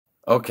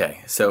Okay,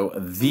 so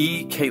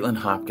the Kaitlin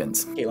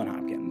Hopkins. Kaitlin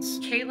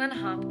Hopkins. Kaitlin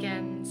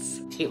Hopkins.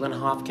 Kaitlin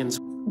Hopkins.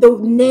 The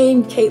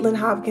name Kaitlin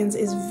Hopkins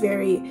is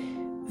very,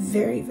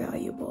 very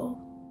valuable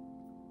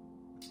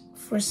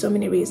for so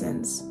many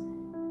reasons,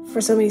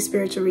 for so many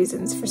spiritual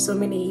reasons, for so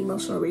many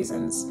emotional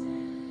reasons,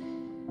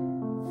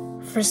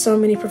 for so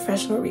many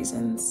professional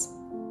reasons.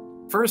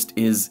 First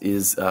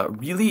is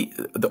really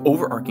the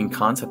overarching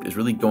concept is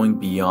really going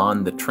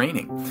beyond the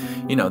training.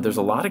 You know, there's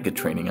a lot of good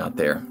training out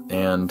there,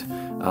 and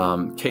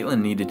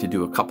Kaitlin needed to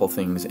do a couple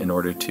things in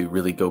order to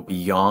really go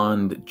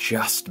beyond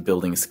just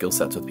building skill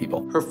sets with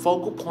people. Her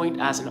focal point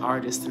as an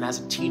artist and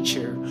as a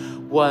teacher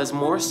was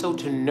more so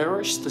to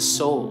nourish the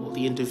soul,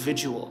 the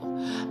individual,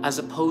 as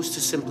opposed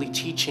to simply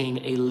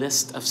teaching a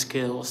list of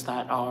skills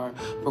that are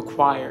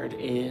required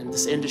in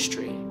this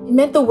industry. It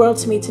meant the world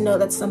to me to know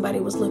that somebody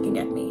was looking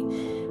at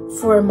me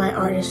for my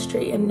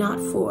artistry and not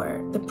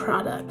for the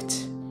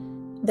product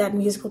that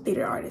musical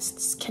theater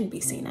artists can be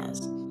seen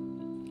as.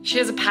 She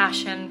has a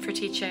passion for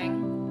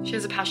teaching. She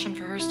has a passion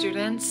for her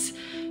students.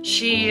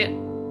 She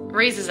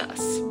raises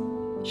us.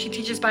 She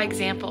teaches by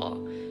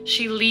example.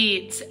 She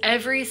leads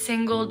every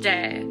single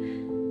day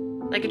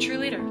like a true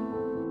leader.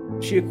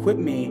 She equipped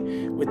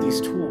me with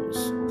these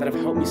tools that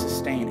have helped me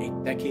sustain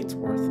a decade's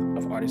worth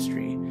of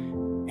artistry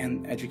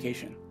and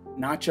education,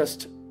 not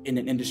just in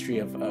an industry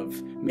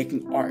of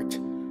making art,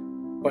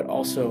 but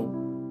also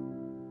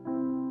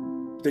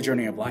the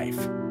journey of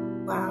life.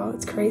 Wow,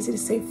 it's crazy to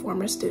say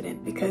former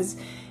student because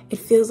it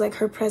feels like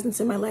her presence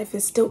in my life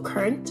is still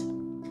current.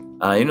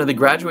 You know, they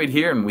graduate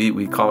here and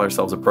we call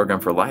ourselves a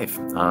program for life.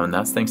 And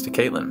that's thanks to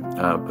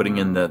Kaitlin, putting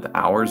in the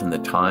hours and the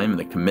time and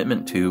the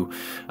commitment to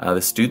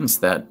the students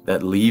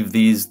that leave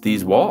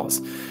these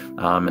walls.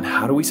 And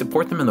how do we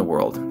support them in the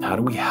world? How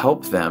do we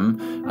help them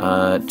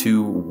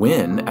to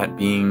win at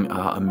being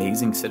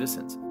amazing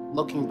citizens?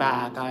 Looking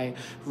back, I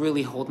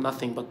really hold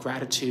nothing but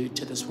gratitude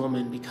to this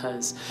woman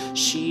because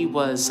she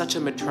was such a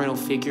maternal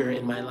figure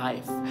in my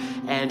life,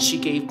 and she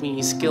gave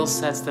me skill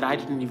sets that I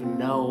didn't even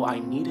know I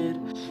needed,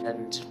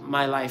 and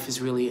my life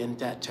is really in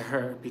debt to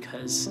her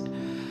because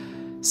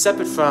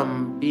separate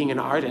from being an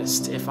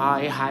artist, if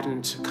I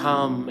hadn't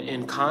come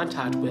in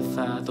contact with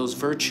those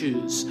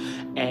virtues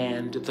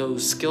and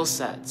those skill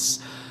sets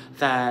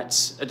that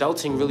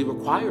adulting really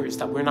requires,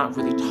 that we're not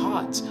really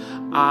taught,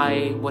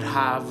 I would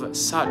have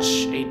such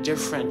a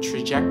different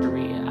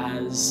trajectory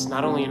as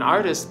not only an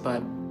artist,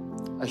 but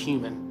a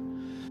human.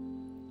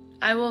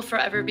 I will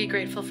forever be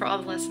grateful for all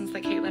the lessons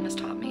that Kaitlin has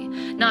taught me,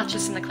 not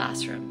just in the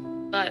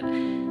classroom, but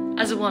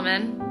as a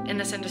woman in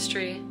this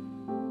industry,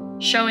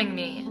 showing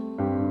me,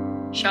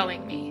 not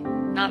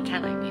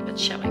telling me, but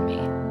showing me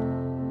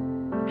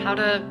how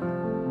to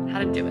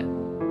do it.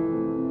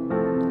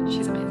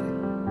 She's amazing.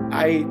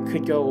 I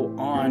could go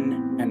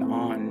on and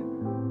on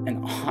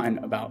and on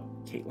about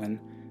Kaitlin,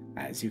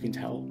 as you can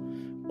tell,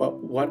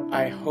 but what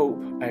I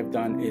hope I've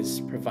done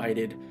is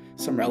provided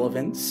some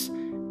relevance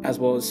as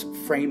well as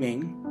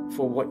framing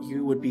for what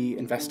you would be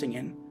investing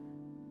in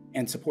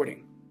and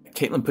supporting.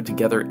 Kaitlin put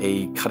together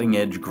a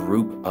cutting-edge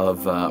group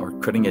of, or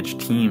cutting-edge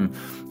team,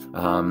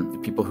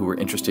 people who were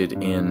interested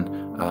in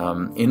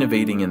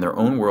innovating in their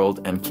own world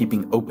and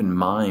keeping open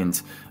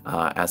minds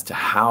as to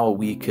how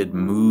we could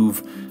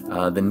move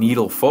the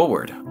needle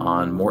forward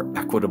on more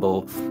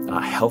equitable,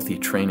 healthy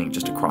training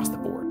just across the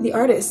board. The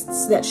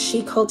artists that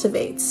she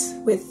cultivates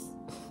with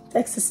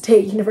Texas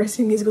State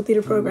University Musical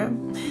Theater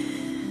Program,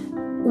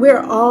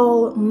 we're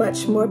all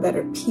much more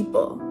better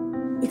people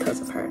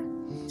because of her.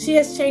 She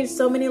has changed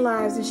so many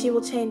lives, and she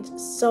will change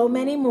so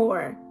many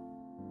more